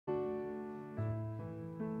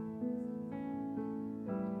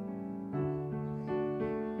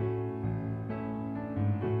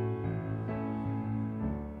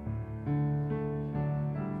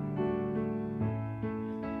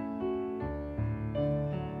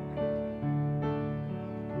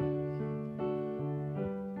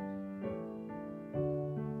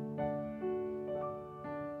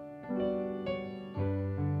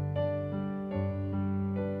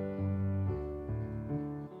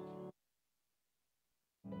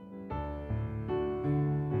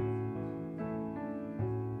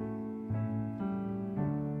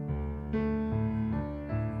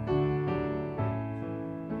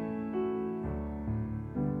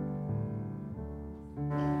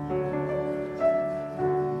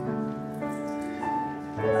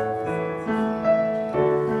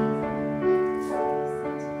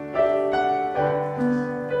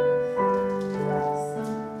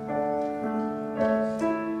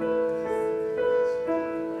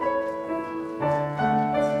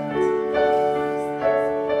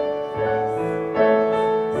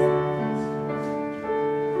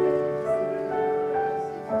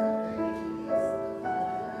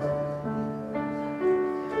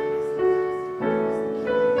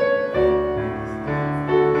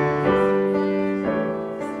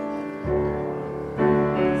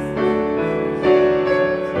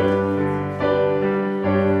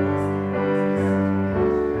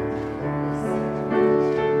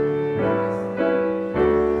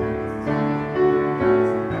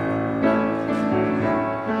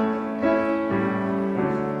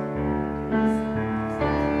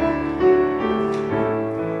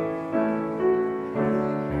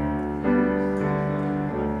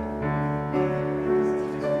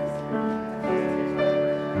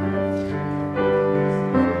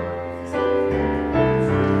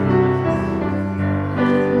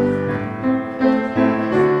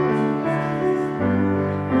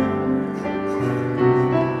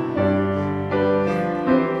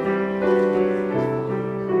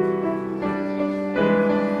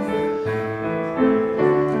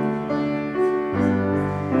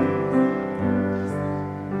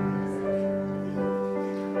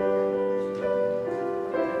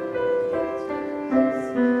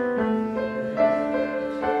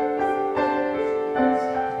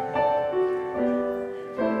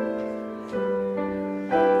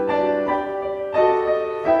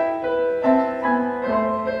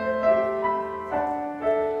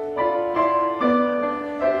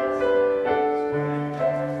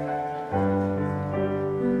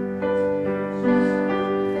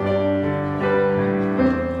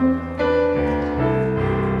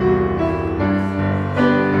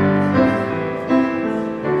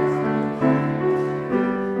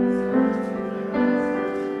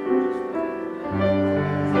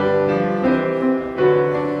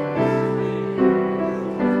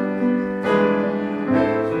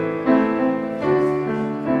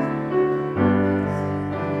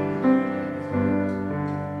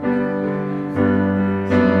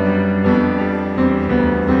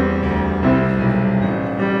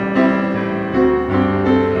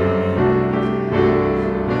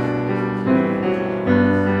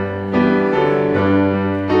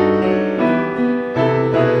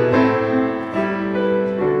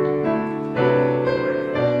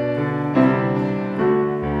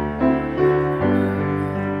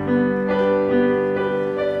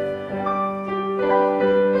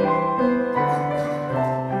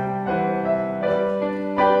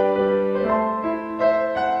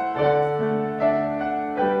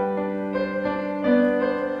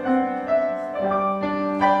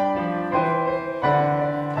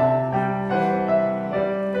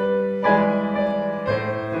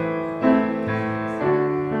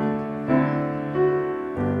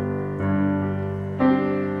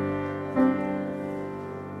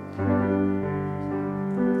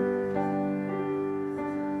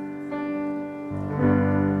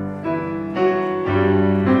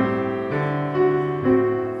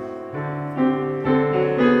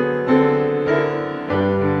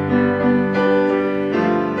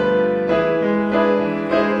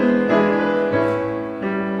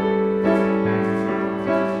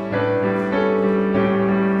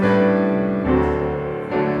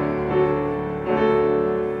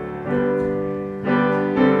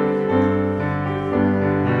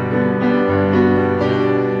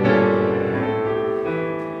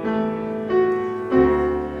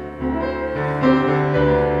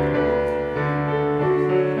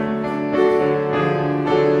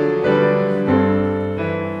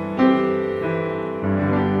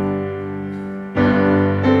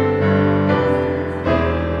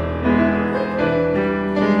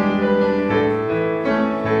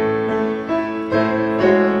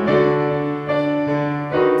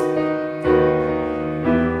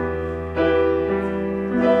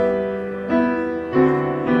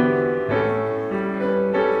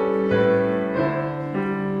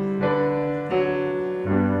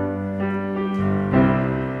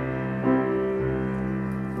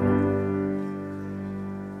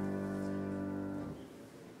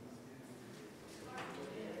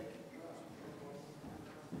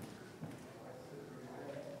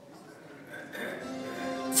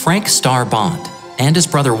Frank Starr Bond and his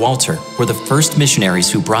brother Walter were the first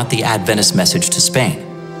missionaries who brought the Adventist message to Spain.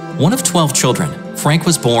 One of 12 children, Frank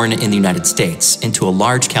was born in the United States into a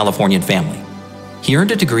large Californian family. He earned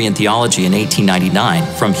a degree in theology in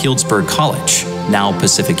 1899 from Healdsburg College, now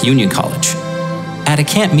Pacific Union College. At a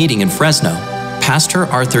camp meeting in Fresno, Pastor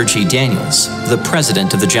Arthur G. Daniels, the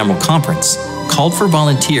president of the General Conference, called for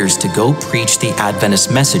volunteers to go preach the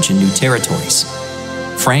Adventist message in new territories.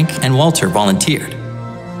 Frank and Walter volunteered.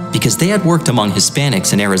 Because they had worked among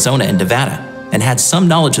Hispanics in Arizona and Nevada and had some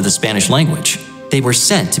knowledge of the Spanish language, they were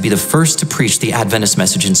sent to be the first to preach the Adventist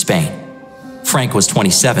message in Spain. Frank was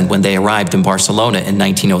 27 when they arrived in Barcelona in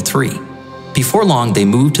 1903. Before long, they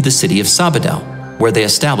moved to the city of Sabadell, where they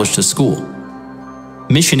established a school.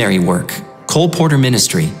 Missionary work, Cole Porter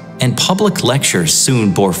ministry, and public lectures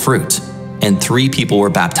soon bore fruit, and 3 people were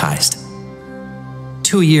baptized.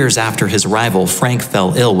 2 years after his arrival, Frank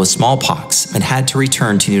fell ill with smallpox and had to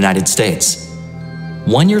return to the United States.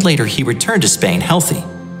 1 year later, he returned to Spain healthy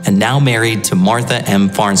and now married to Martha M.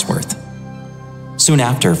 Farnsworth. Soon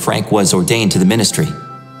after, Frank was ordained to the ministry.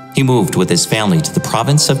 He moved with his family to the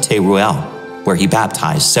province of Teruel, where he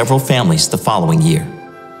baptized several families the following year.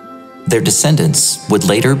 Their descendants would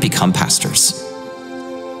later become pastors.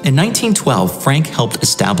 In 1912, Frank helped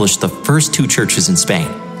establish the first 2 churches in Spain,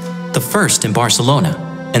 the first in Barcelona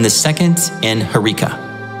and the second in Jerica.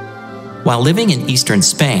 While living in eastern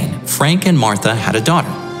Spain, Frank and Martha had a daughter,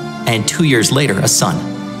 and 2 years later, a son.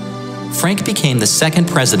 Frank became the second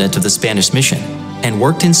president of the Spanish mission and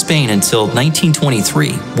worked in Spain until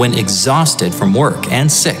 1923, when, exhausted from work and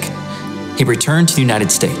sick, he returned to the United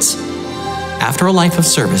States. After a life of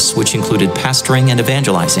service, which included pastoring and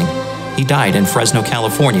evangelizing, he died in Fresno,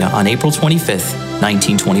 California on April 25,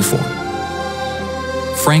 1924.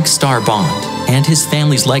 Frank Starr Bond and his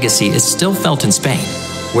family's legacy is still felt in Spain,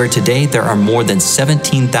 where today there are more than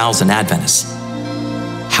 17,000 Adventists.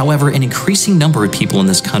 However, an increasing number of people in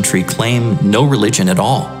this country claim no religion at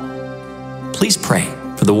all. Please pray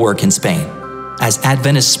for the work in Spain as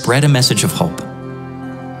Adventists spread a message of hope.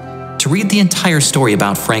 To read the entire story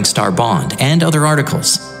about Frank Starr Bond and other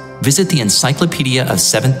articles, visit the Encyclopedia of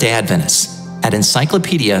Seventh-day Adventists at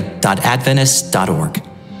encyclopedia.adventist.org.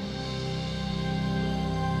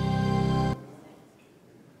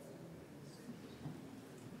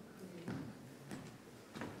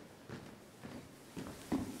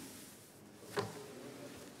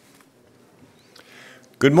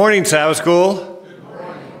 Good morning, Sabbath School. Good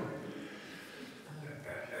morning.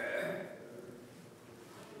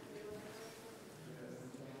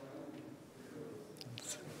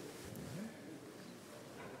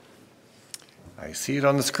 I see it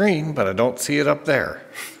on the screen, but I don't see it up there.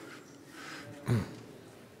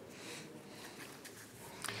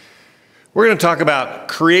 We're going to talk about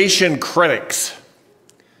creation critics.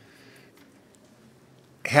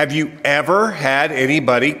 Have you ever had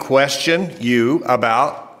anybody question you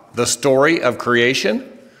about the story of creation?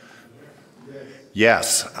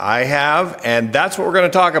 Yes, I have, and that's what we're going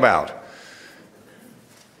to talk about.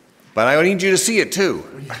 But I need you to see it too.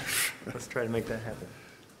 Let's try to make that happen.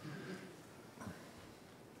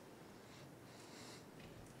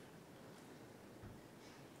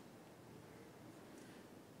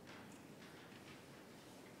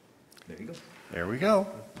 There you go. There we go.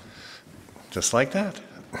 Just like that.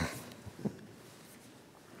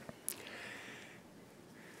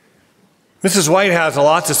 Mrs. White has a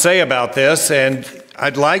lot to say about this, and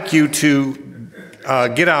I'd like you to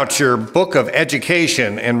get out your book of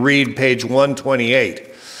education and read page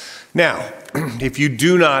 128. Now, if you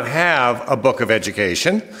do not have a book of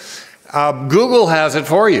education, Google has it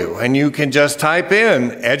for you, and you can just type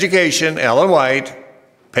in education, Ellen White,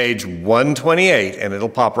 page 128, and it'll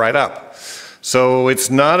pop right up. So it's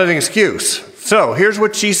not an excuse. So here's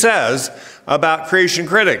what she says about creation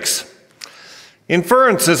critics.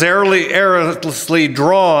 Inferences erroneously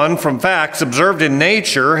drawn from facts observed in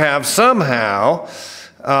nature have somehow,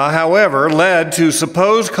 however, led to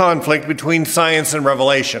supposed conflict between science and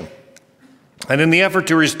revelation. And in the effort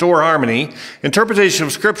to restore harmony, interpretation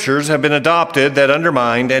of scriptures have been adopted that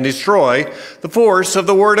undermine and destroy the force of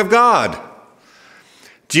the Word of God.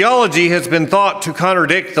 Geology has been thought to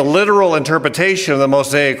contradict the literal interpretation of the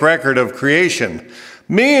Mosaic record of creation.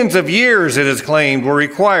 Millions of years, it is claimed, were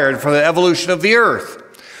required for the evolution of the earth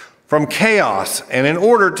from chaos, and in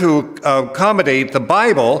order to accommodate the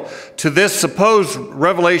Bible to this supposed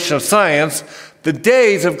revelation of science, the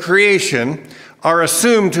days of creation are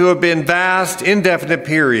assumed to have been vast, indefinite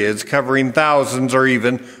periods covering thousands or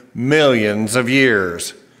even millions of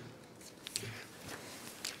years.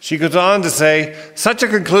 She goes on to say, such a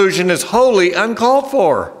conclusion is wholly uncalled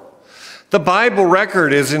for. The Bible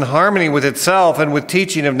record is in harmony with itself and with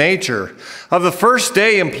teaching of nature. Of the first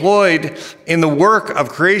day employed in the work of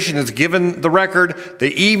creation is given the record,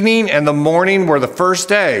 the evening and the morning were the first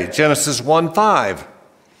day, Genesis 1:5.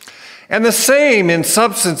 And the same in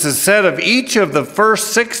substance is said of each of the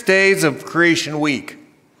first 6 days of creation week.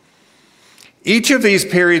 Each of these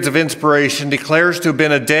periods of inspiration declares to have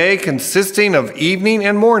been a day consisting of evening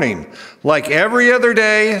and morning, like every other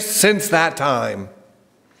day since that time.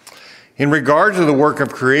 In regard to the work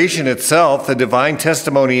of creation itself, the divine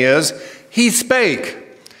testimony is, He spake,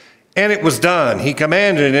 and it was done. He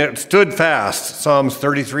commanded, and it stood fast, Psalms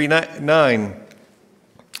 33:9.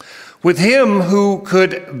 With Him who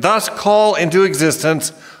could thus call into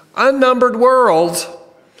existence unnumbered worlds,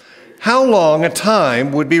 how long a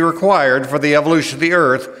time would be required for the evolution of the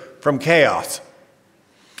earth from chaos?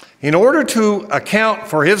 In order to account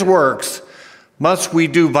for His works, must we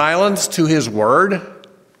do violence to His word?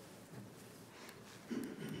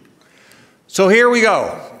 So here we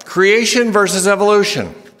go, creation versus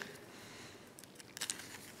evolution.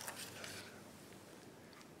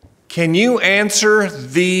 Can you answer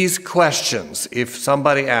these questions if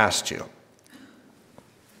somebody asked you?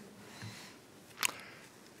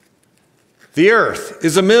 The earth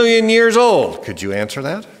is 1 million years old. Could you answer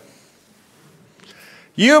that?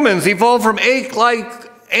 Humans evolved from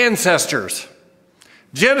ape-like ancestors.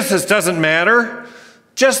 Genesis doesn't matter,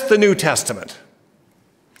 just the New Testament.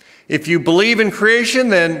 If you believe in creation,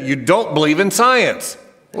 then you don't believe in science.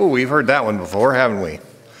 Oh, we've heard that one before, haven't we?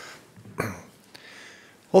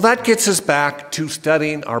 Well, that gets us back to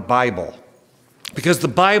studying our Bible, because the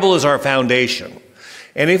Bible is our foundation.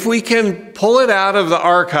 And if we can pull it out of the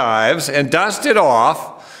archives and dust it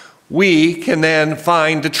off, we can then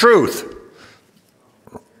find the truth.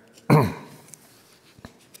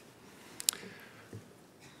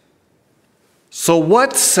 So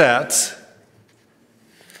what sets...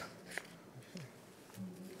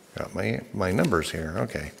 Got my numbers here.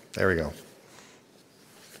 Okay, there we go.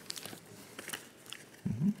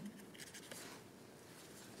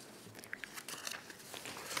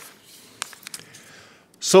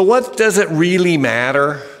 So what does it really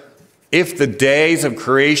matter if the days of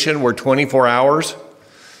creation were 24 hours?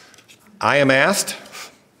 I am asked.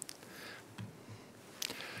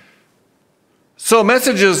 So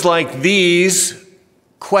messages like these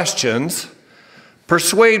questions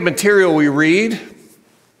persuade material we read.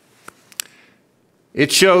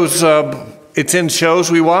 It's in shows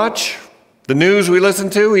we watch, the news we listen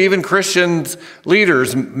to. Even Christian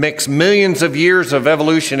leaders mix millions of years of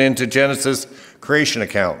evolution into Genesis creation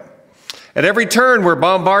account. At every turn, we're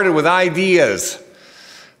bombarded with ideas,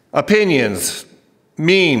 opinions,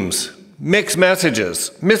 memes, mixed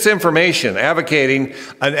messages, misinformation, advocating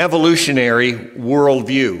an evolutionary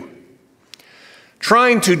worldview.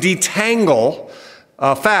 Trying to detangle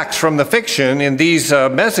facts from the fiction in these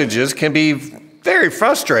messages can be very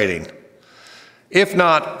frustrating, if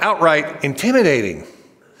not outright intimidating.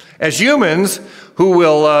 As humans, we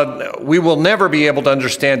will never be able to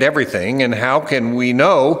understand everything, and how can we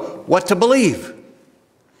know what to believe?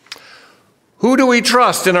 Who do we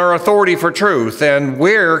trust in our authority for truth, and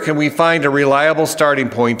where can we find a reliable starting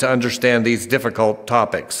point to understand these difficult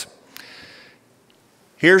topics?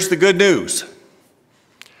 Here's the good news.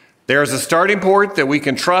 There's a starting point that we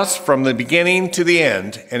can trust from the beginning to the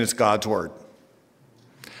end, and it's God's Word.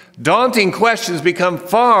 Daunting questions become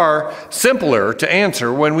far simpler to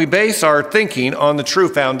answer when we base our thinking on the true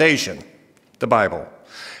foundation, the Bible.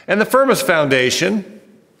 And the firmest foundation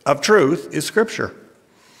of truth is Scripture.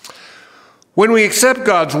 When we accept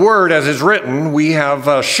God's Word as is written, we have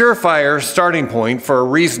a surefire starting point for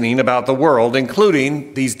reasoning about the world,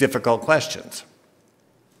 including these difficult questions.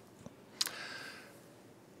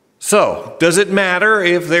 So, does it matter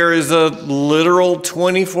if there is a literal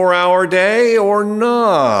 24-hour day or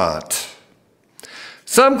not?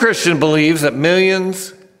 Some Christian believes that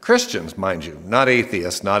millions, Christians, mind you, not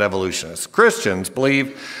atheists, not evolutionists, Christians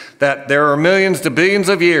believe that there are millions to billions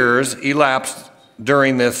of years elapsed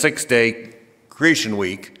during the 6-day creation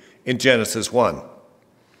week in Genesis 1.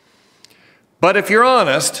 But if you're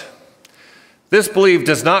honest, this belief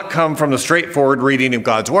does not come from the straightforward reading of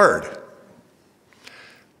God's Word.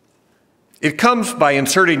 It comes by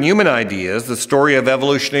inserting human ideas, the story of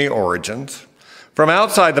evolutionary origins, from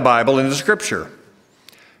outside the Bible into Scripture.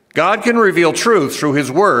 God can reveal truth through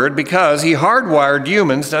His Word because He hardwired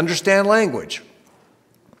humans to understand language.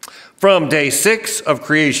 From day 6 of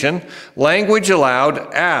creation, language allowed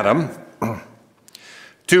Adam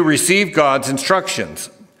to receive God's instructions,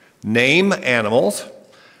 name animals,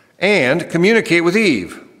 and communicate with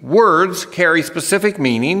Eve. Words carry specific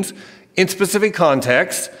meanings in specific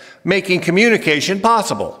contexts, making communication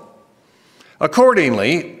possible.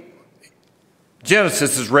 Accordingly,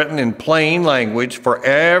 Genesis is written in plain language for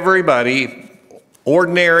everybody,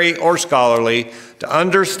 ordinary or scholarly, to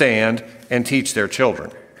understand and teach their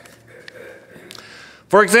children.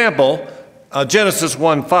 For example, Genesis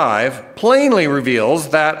 1:5 plainly reveals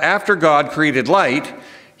that after God created light,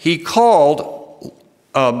 he called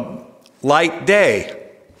light day,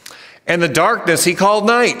 and the darkness he called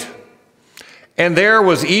night. And there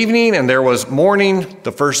was evening and there was morning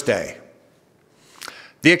the first day.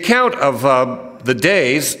 The account of the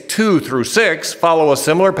days 2 through 6 follow a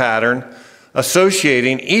similar pattern,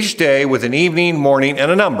 associating each day with an evening, morning,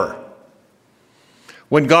 and a number.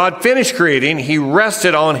 When God finished creating, he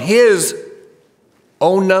rested on his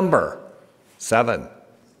own number, 7.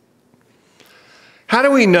 How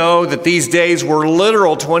do we know that these days were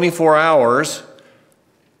literal 24 hours?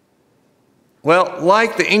 Well,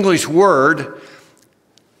 like the English word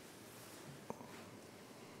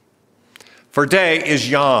for day is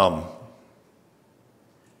yom.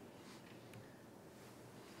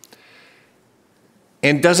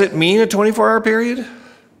 And does it mean a 24-hour period?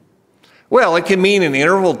 Well, it can mean an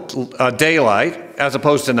interval daylight as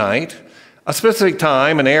opposed to night, a specific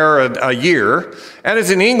time, an era, a year. And as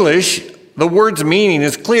in English, the word's meaning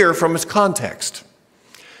is clear from its context.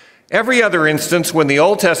 Every other instance when the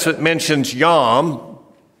Old Testament mentions yom,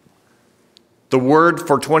 the word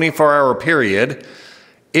for 24-hour period,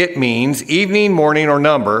 it means evening, morning, or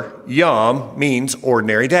number. Yom means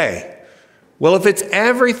ordinary day. Well, if it's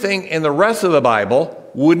everything in the rest of the Bible,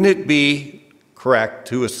 wouldn't it be correct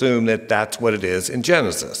to assume that that's what it is in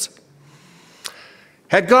Genesis?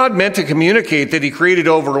 Had God meant to communicate that he created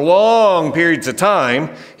over long periods of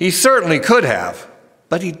time, he certainly could have,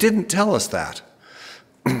 but he didn't tell us that.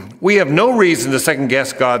 We have no reason to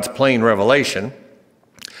second-guess God's plain revelation.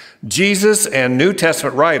 Jesus and New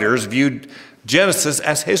Testament writers viewed Genesis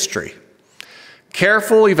as history.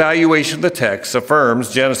 Careful evaluation of the text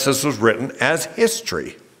affirms Genesis was written as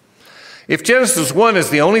history. If Genesis 1 is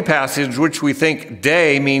the only passage which we think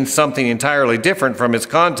day means something entirely different from its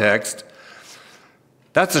context,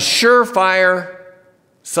 that's a surefire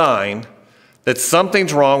sign that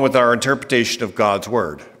something's wrong with our interpretation of God's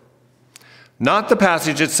word. Not the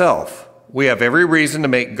passage itself. We have every reason to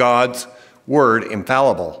make God's word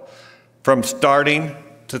infallible, from starting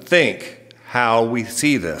to think how we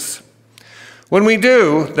see this. When we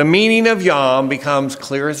do, the meaning of yom becomes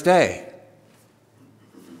clear as day.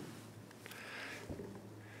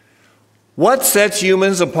 What sets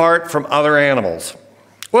humans apart from other animals?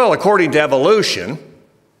 Well, according to evolution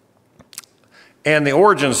and the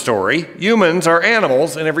origin story, humans are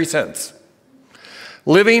animals in every sense.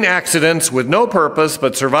 Living accidents with no purpose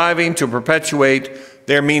but surviving to perpetuate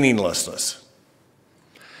their meaninglessness.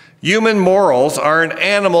 Human morals are an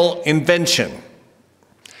animal invention.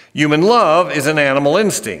 Human love is an animal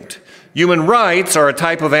instinct. Human rights are a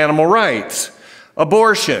type of animal rights.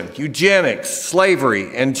 Abortion, eugenics,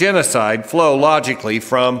 slavery, and genocide flow logically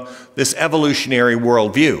from this evolutionary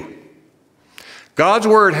worldview. God's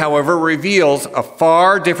word, however, reveals a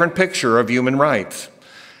far different picture of human rights,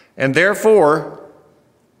 and therefore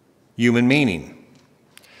human meaning.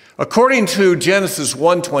 According to Genesis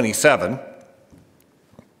 1:27,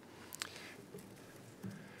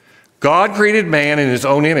 God created man in his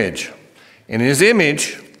own image. In his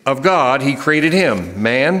image of God, he created him.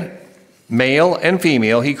 Man, male and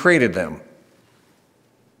female, he created them.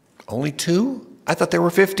 Only 2? I thought there were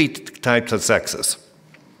 50 types of sexes.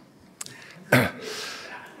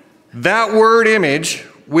 That word image,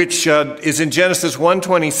 which is in Genesis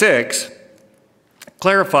 1:26,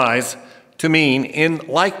 clarifies to mean in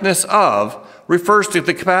likeness of, refers to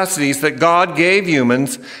the capacities that God gave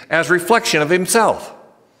humans as reflection of himself.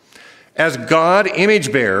 As God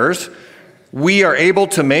image bearers, we are able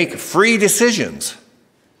to make free decisions,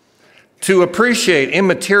 to appreciate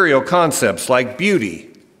immaterial concepts like beauty,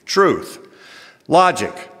 truth,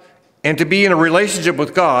 logic, and to be in a relationship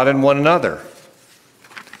with God and one another.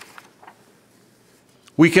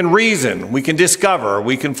 We can reason, we can discover,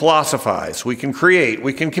 we can philosophize, we can create,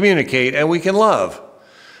 we can communicate, and we can love.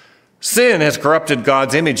 Sin has corrupted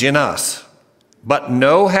God's image in us, but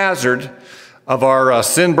no hazard of our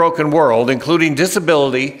sin-broken world, including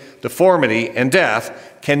disability, deformity, and death,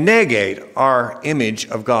 can negate our image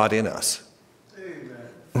of God in us.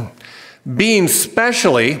 Amen. Being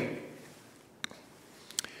specially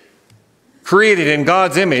created in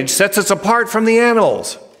God's image sets us apart from the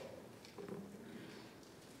animals.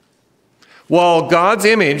 While God's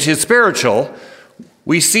image is spiritual,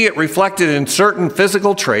 we see it reflected in certain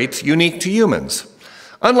physical traits unique to humans.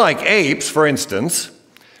 Unlike apes, for instance,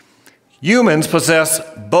 Humans possess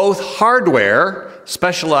both hardware,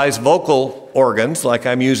 specialized vocal organs like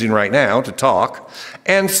I'm using right now to talk,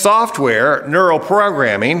 and software, neural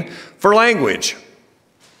programming for language.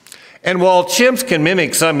 And while chimps can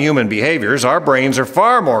mimic some human behaviors, our brains are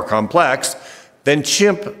far more complex than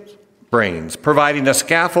chimp brains, providing a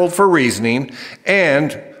scaffold for reasoning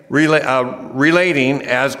and relating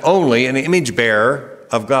as only an image bearer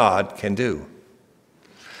of God can do.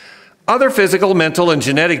 Other physical, mental, and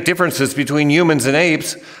genetic differences between humans and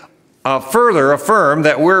apes further affirm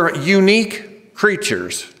that we're unique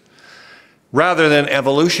creatures rather than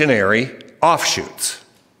evolutionary offshoots.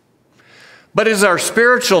 But it is our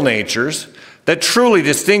spiritual natures that truly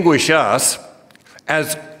distinguish us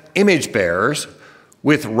as image bearers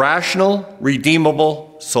with rational,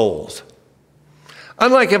 redeemable souls.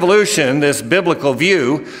 Unlike evolution, this biblical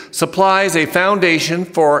view supplies a foundation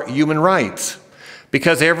for human rights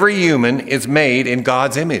because every human is made in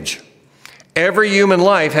God's image. Every human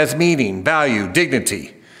life has meaning, value,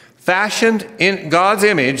 dignity. Fashioned in God's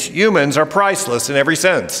image, humans are priceless in every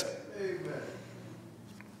sense. Amen.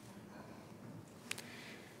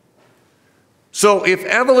 So if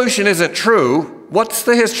evolution isn't true, what's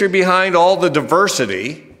the history behind all the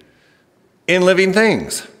diversity in living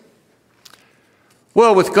things?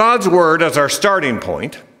 Well, with God's Word as our starting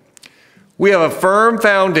point, we have a firm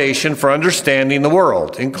foundation for understanding the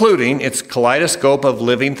world, including its kaleidoscope of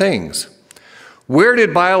living things. Where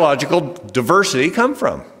did biological diversity come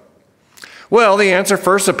from? Well, the answer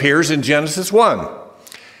first appears in Genesis 1,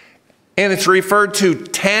 and it's referred to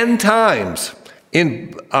 10 times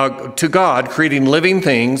to God creating living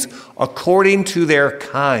things according to their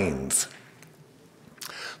kinds.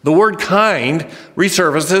 The word kind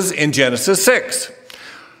resurfaces in Genesis 6,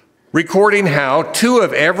 recording how 2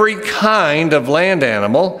 of every kind of land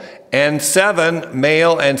animal and 7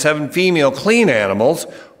 male and 7 female clean animals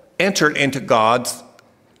entered into God's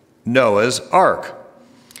Noah's ark.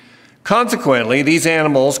 Consequently, these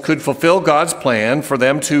animals could fulfill God's plan for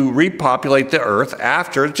them to repopulate the earth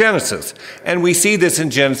after Genesis, and we see this in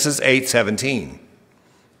Genesis 8:17.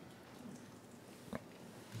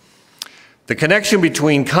 The connection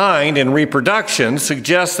between kind and reproduction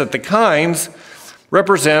suggests that the kinds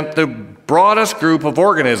represent the broadest group of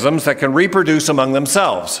organisms that can reproduce among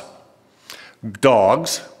themselves.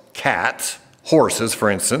 Dogs, cats, horses, for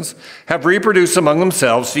instance, have reproduced among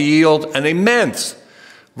themselves to yield an immense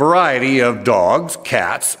variety of dogs,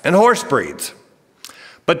 cats, and horse breeds.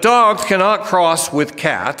 But dogs cannot cross with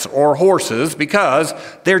cats or horses because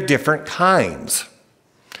they're different kinds.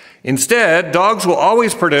 Instead, dogs will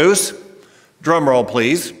always produce, drum roll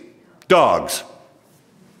please, dogs.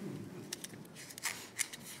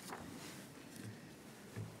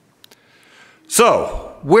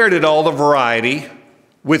 So, where did all the variety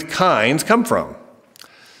with kinds come from?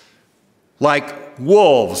 Like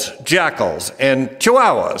wolves, jackals, and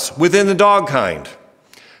chihuahuas within the dog kind.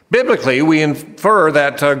 Biblically, we infer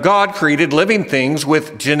that God created living things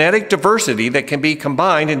with genetic diversity that can be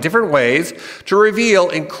combined in different ways to reveal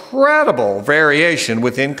incredible variation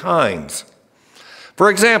within kinds. For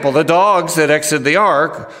example, the dogs that exited the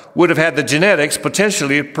ark would have had the genetics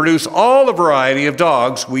potentially to produce all the variety of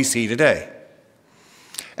dogs we see today.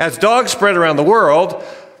 As dogs spread around the world,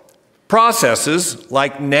 processes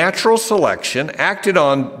like natural selection acted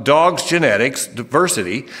on dogs' genetics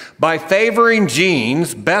diversity by favoring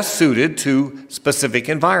genes best suited to specific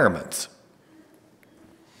environments,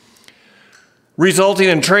 resulting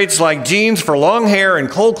in traits like genes for long hair in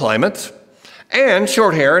cold climates and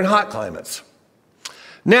short hair in hot climates.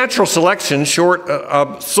 Natural selection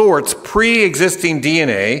sorts pre-existing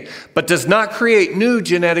DNA, but does not create new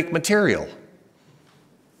genetic material.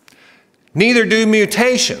 Neither do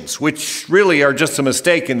mutations, which really are just a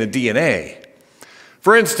mistake in the DNA.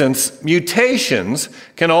 For instance, mutations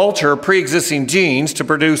can alter pre-existing genes to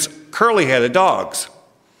produce curly-headed dogs,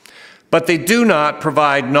 but they do not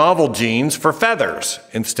provide novel genes for feathers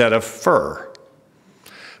instead of fur.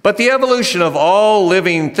 But the evolution of all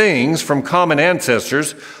living things from common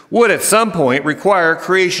ancestors would at some point require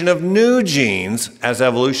creation of new genes, as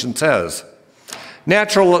evolution says.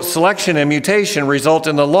 Natural selection and mutation result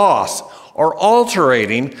in the loss or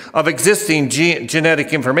altering of existing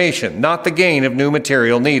genetic information, not the gain of new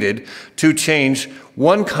material needed to change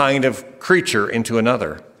one kind of creature into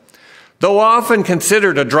another. Though often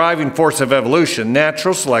considered a driving force of evolution,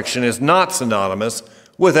 natural selection is not synonymous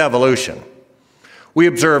with evolution. We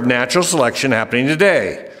observe natural selection happening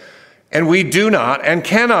today, and we do not and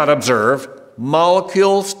cannot observe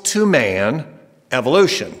molecules to man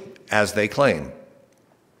evolution, as they claim.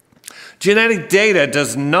 Genetic data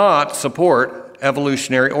does not support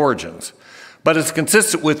evolutionary origins, but is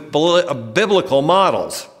consistent with biblical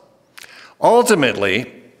models.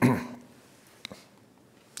 Ultimately,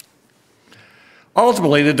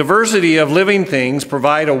 the diversity of living things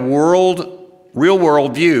provide a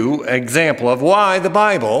real-world view, example of why the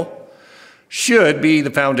Bible should be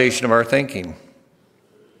the foundation of our thinking.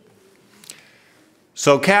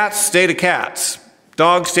 So cats stay to cats,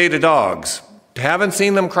 dogs stay to dogs. Haven't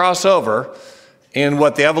seen them cross over in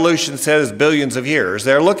what the evolution says is billions of years.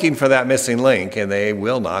 They're looking for that missing link, and they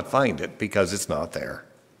will not find it because it's not there.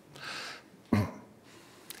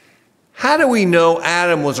 How do we know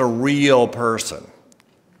Adam was a real person?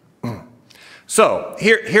 So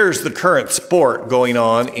here's the current sport going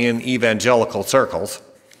on in evangelical circles.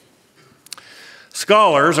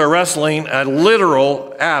 Scholars are wrestling a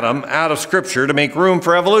literal Adam out of Scripture to make room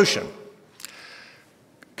for evolution.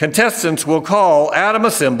 Contestants will call Adam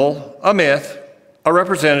a symbol, a myth, a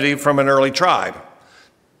representative from an early tribe.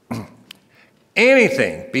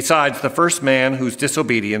 Anything besides the first man whose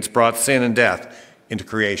disobedience brought sin and death into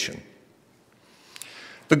creation.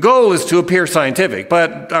 The goal is to appear scientific,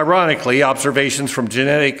 but ironically, observations from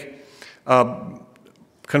genetic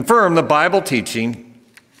confirm the Bible teaching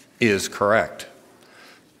is correct.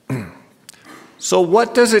 So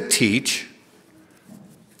what does it teach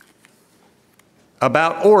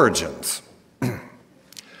about origins?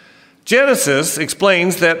 Genesis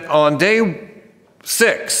explains that on day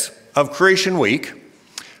 6 of creation week,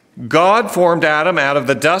 God formed Adam out of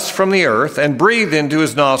the dust from the earth and breathed into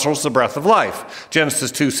his nostrils the breath of life,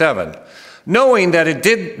 Genesis 2:7. Knowing that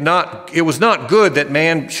it was not good that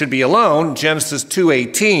man should be alone, Genesis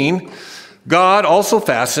 2:18, God also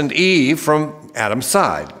fastened Eve from Adam's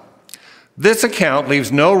side. This account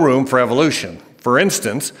leaves no room for evolution. For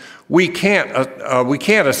instance, we can't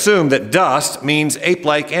assume that dust means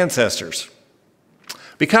ape-like ancestors,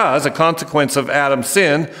 because a consequence of Adam's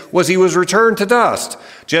sin was he was returned to dust,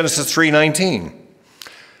 Genesis 3:19.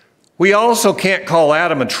 We also can't call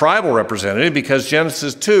Adam a tribal representative because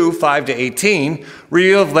Genesis 2:5-18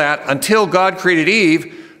 reveals that until God created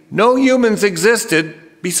Eve, no humans existed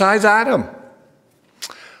besides Adam.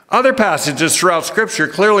 Other passages throughout Scripture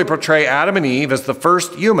clearly portray Adam and Eve as the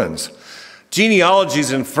first humans.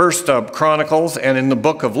 Genealogies in 1 Chronicles and in the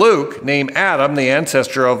book of Luke name Adam the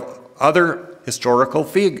ancestor of other historical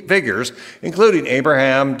figures, including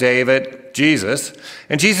Abraham, David, Jesus.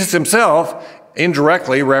 And Jesus himself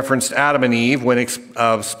indirectly referenced Adam and Eve when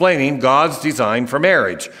explaining God's design for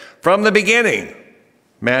marriage from the beginning,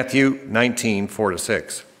 Matthew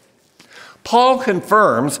 19:4-6. Paul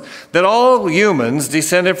confirms that all humans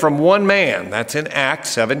descended from one man, that's in Acts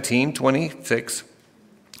 17:26,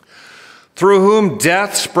 through whom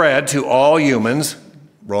death spread to all humans,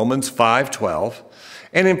 Romans 5:12.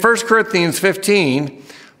 And in 1 Corinthians 15,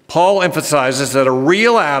 Paul emphasizes that a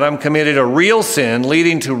real Adam committed a real sin,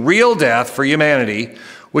 leading to real death for humanity,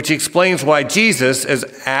 which explains why Jesus, as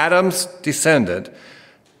Adam's descendant,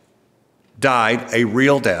 died a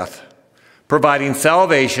real death, providing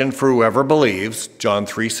salvation for whoever believes, John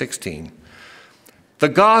 3:16. The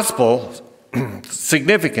gospel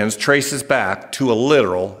significance traces back to a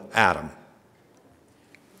literal Adam.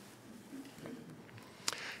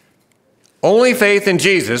 Only faith in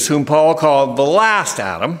Jesus, whom Paul called the last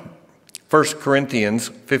Adam, 1 Corinthians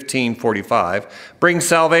 15:45, brings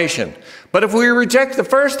salvation. But if we reject the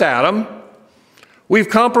first Adam, we've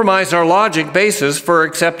compromised our logic basis for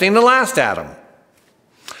accepting the last Adam.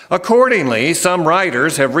 Accordingly, some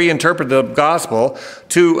writers have reinterpreted the gospel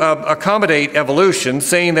to accommodate evolution,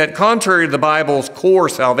 saying that contrary to the Bible's core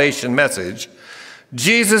salvation message,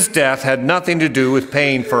 Jesus' death had nothing to do with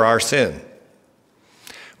paying for our sin.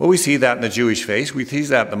 Well, we see that in the Jewish faith, we see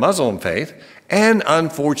that in the Muslim faith, and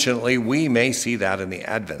unfortunately, we may see that in the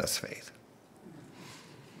Adventist faith.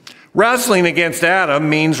 Wrestling against Adam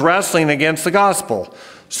means wrestling against the gospel.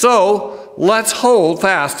 So, let's hold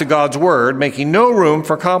fast to God's word, making no room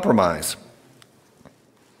for compromise.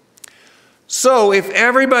 So, if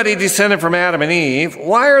everybody descended from Adam and Eve,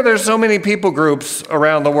 why are there so many people groups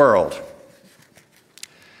around the world?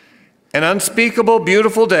 An unspeakable,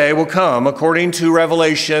 beautiful day will come, according to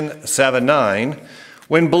Revelation 7:9,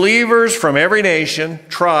 when believers from every nation,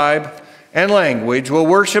 tribe, and language will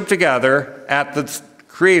worship together at the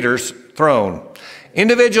Creator's throne.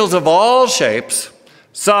 Individuals of all shapes,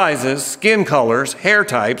 sizes, skin colors, hair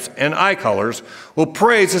types, and eye colors will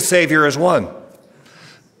praise the Savior as one.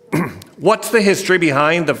 What's the history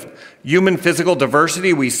behind the human physical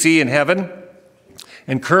diversity we see in heaven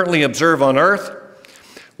and currently observe on earth?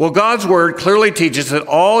 Well, God's word clearly teaches that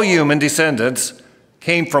all human descendants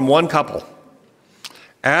came from one couple.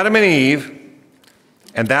 Adam and Eve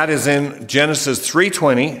And that is in Genesis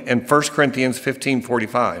 3:20 and 1 Corinthians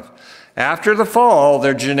 15:45. After the fall,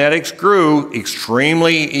 their genetics grew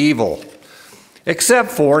extremely evil,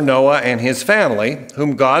 except for Noah and his family,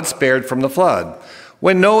 whom God spared from the flood.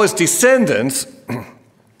 When Noah's descendants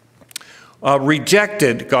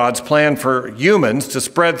rejected God's plan for humans to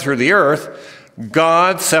spread through the earth,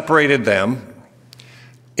 God separated them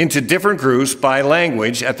into different groups by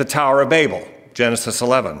language at the Tower of Babel, Genesis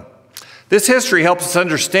 11. This history helps us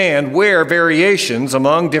understand where variations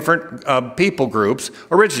among different people groups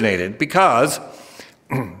originated, because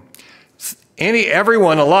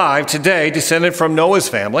everyone alive today descended from Noah's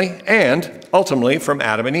family and ultimately from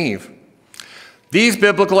Adam and Eve. These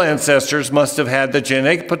biblical ancestors must have had the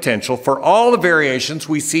genetic potential for all the variations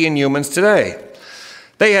we see in humans today.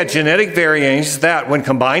 They had genetic variations that, when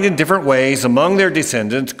combined in different ways among their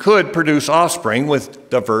descendants, could produce offspring with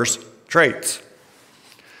diverse traits.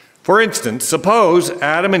 For instance, suppose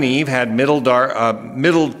Adam and Eve had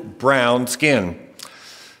middle brown skin,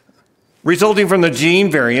 resulting from the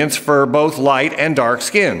gene variants for both light and dark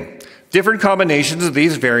skin. Different combinations of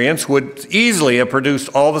these variants would easily have produced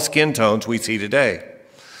all the skin tones we see today.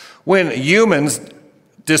 When humans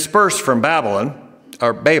dispersed from Babel,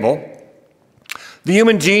 the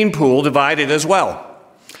human gene pool divided as well.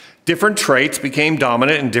 Different traits became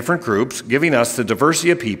dominant in different groups, giving us the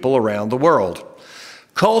diversity of people around the world.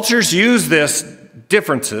 Cultures use these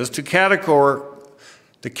differences to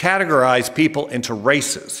categorize people into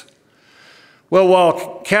races. Well,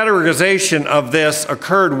 while categorization of this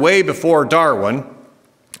occurred way before Darwin,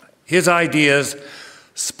 his ideas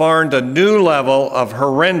spawned a new level of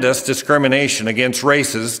horrendous discrimination against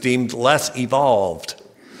races deemed less evolved.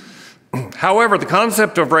 However, the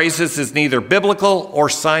concept of races is neither biblical or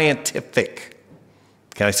scientific.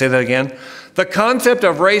 Can I say that again? The concept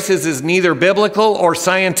of races is neither biblical or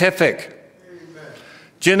scientific. Amen.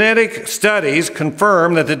 Genetic studies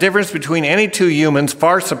confirm that the difference between any two humans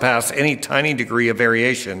far surpass any tiny degree of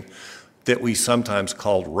variation that we sometimes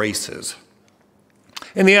call races.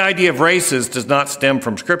 And the idea of races does not stem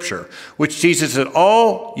from Scripture, which teaches that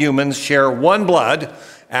all humans share one blood,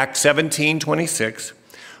 Acts 17:26.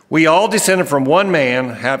 We all descended from one man,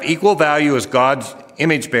 have equal value as God's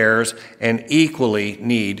image bearers, and equally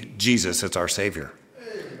need Jesus as our Savior.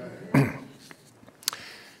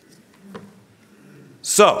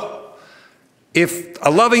 So, if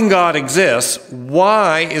a loving God exists,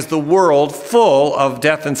 why is the world full of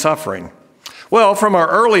death and suffering? Well, from our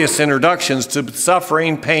earliest introductions to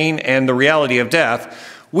suffering, pain, and the reality of death,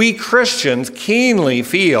 we Christians keenly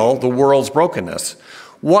feel the world's brokenness.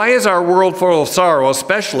 Why is our world full of sorrow,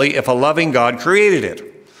 especially if a loving God created it?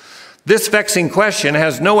 This vexing question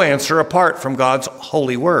has no answer apart from God's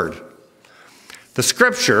holy word. The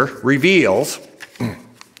Scripture reveals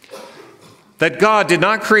that God did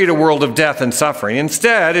not create a world of death and suffering.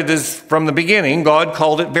 Instead, it is from the beginning, God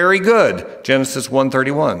called it very good, Genesis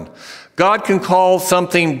 1:31. God can call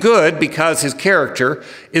something good because his character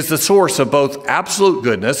is the source of both absolute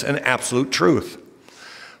goodness and absolute truth.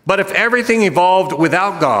 But if everything evolved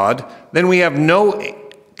without God, then we have no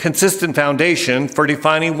consistent foundation for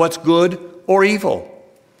defining what's good or evil.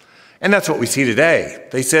 And that's what we see today.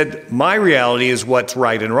 They said, my reality is what's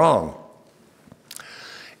right and wrong.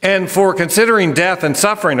 And for considering death and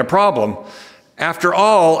suffering a problem, after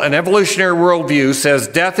all, an evolutionary worldview says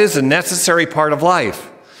death is a necessary part of life,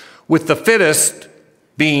 with the fittest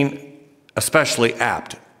being especially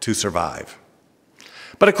apt to survive.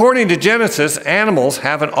 But according to Genesis, animals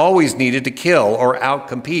haven't always needed to kill or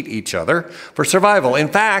outcompete each other for survival. In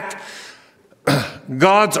fact,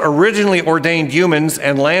 God's originally ordained humans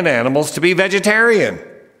and land animals to be vegetarian.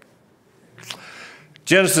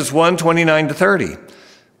 Genesis 1:29-30.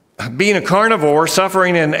 Being a carnivore,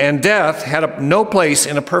 suffering and death had no place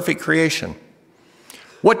in a perfect creation.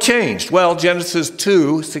 What changed? Well, Genesis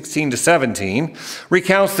 2:16-17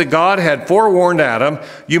 recounts that God had forewarned Adam,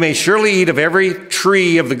 you may surely eat of every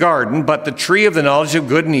tree of the garden, but the tree of the knowledge of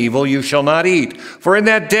good and evil you shall not eat. For in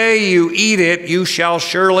that day you eat it, you shall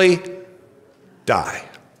surely die.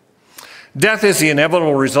 Death is the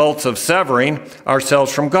inevitable result of severing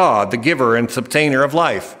ourselves from God, the giver and sustainer of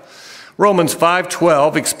life. Romans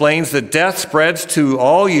 5:12 explains that death spreads to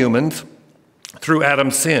all humans through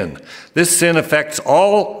Adam's sin. This sin affects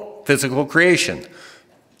all physical creation.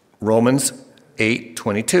 Romans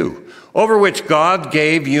 8:22, over which God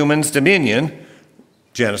gave humans dominion,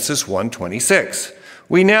 Genesis 1:26.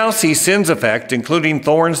 We now see sin's effect, including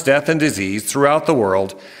thorns, death, and disease throughout the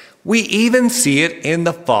world. We even see it in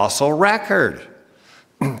the fossil record.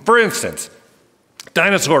 For instance,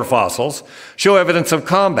 dinosaur fossils show evidence of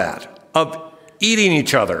combat, of eating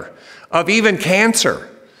each other, of even cancer.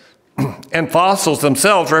 and fossils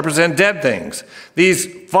themselves represent dead things.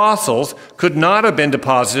 These fossils could not have been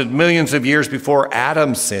deposited millions of years before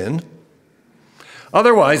Adam's sin.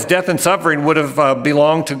 Otherwise, death and suffering would have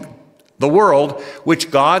belonged to the world,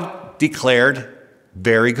 which God declared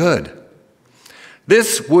very good.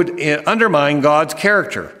 This would undermine God's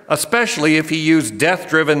character, especially if he used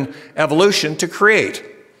death-driven evolution to create.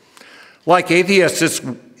 Like atheistics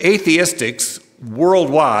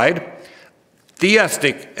worldwide,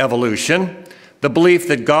 theistic evolution, the belief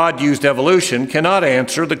that God used evolution, cannot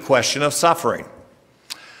answer the question of suffering.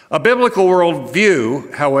 A biblical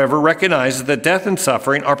worldview, however, recognizes that death and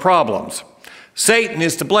suffering are problems. Satan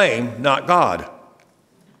is to blame, not God.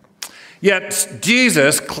 Yet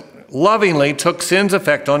Jesus lovingly took sin's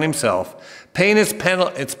effect on himself, paying its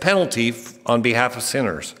penalty on behalf of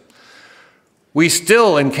sinners. We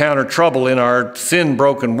still encounter trouble in our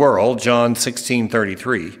sin-broken world, John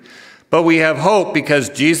 16:33, but we have hope because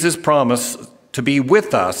Jesus promised to be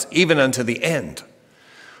with us even unto the end,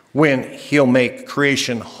 when he'll make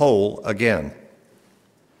creation whole again.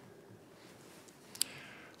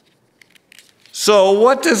 So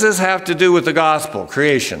what does this have to do with the gospel,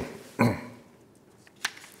 creation?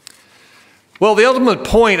 Well, the ultimate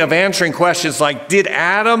point of answering questions like, did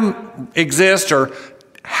Adam exist, or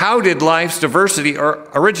how did life's diversity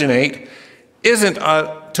originate, isn't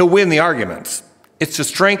to win the arguments. It's to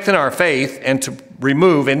strengthen our faith and to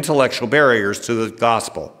remove intellectual barriers to the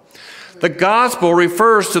gospel. The gospel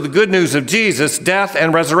refers to the good news of Jesus' death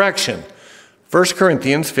and resurrection. 1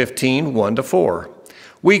 Corinthians 15, 1-4.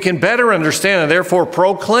 We can better understand and therefore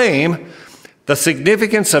proclaim the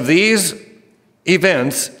significance of these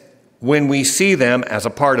events when we see them as a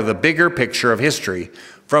part of the bigger picture of history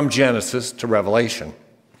from Genesis to Revelation.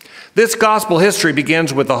 This gospel history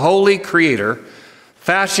begins with the holy Creator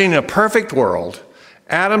fashioning a perfect world,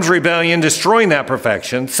 Adam's rebellion destroying that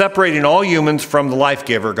perfection, separating all humans from the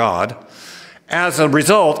life-giver God. As a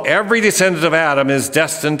result, every descendant of Adam is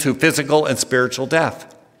destined to physical and spiritual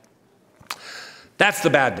death. That's the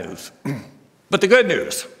bad news. But the good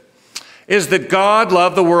news is that God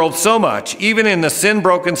loved the world so much, even in the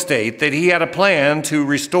sin-broken state, that he had a plan to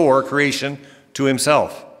restore creation to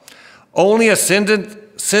himself. Only a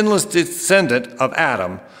sinless descendant of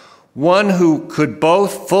Adam, one who could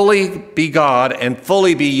both fully be God and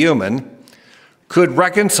fully be human, could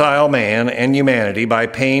reconcile man and humanity by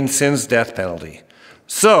paying sin's death penalty.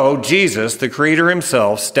 So Jesus, the Creator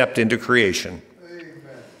himself, stepped into creation.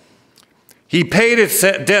 He paid its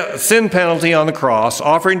sin penalty on the cross,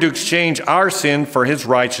 offering to exchange our sin for his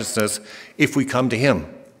righteousness if we come to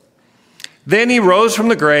him. Then he rose from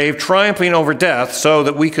the grave, triumphing over death, so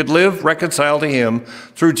that we could live reconciled to him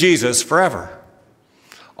through Jesus forever.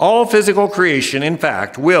 All physical creation, in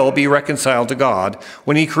fact, will be reconciled to God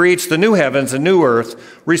when he creates the new heavens and new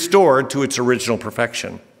earth, restored to its original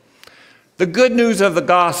perfection. The good news of the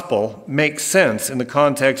gospel makes sense in the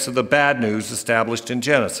context of the bad news established in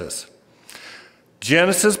Genesis.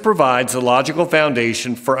 Genesis provides the logical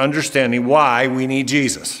foundation for understanding why we need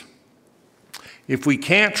Jesus. If we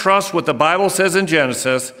can't trust what the Bible says in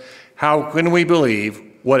Genesis, how can we believe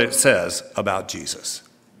what it says about Jesus?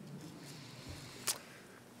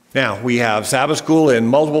 Now, we have Sabbath school in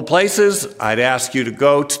multiple places. I'd ask you to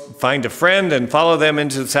go find a friend and follow them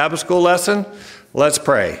into the Sabbath school lesson. Let's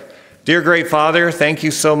pray. Dear great Father, thank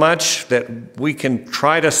you so much that we can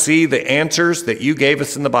try to see the answers that you gave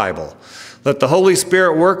us in the Bible. Let the Holy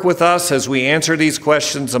Spirit work with us as we answer these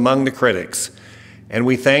questions among the critics. And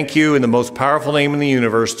we thank you in the most powerful name in the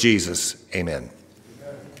universe, Jesus. Amen.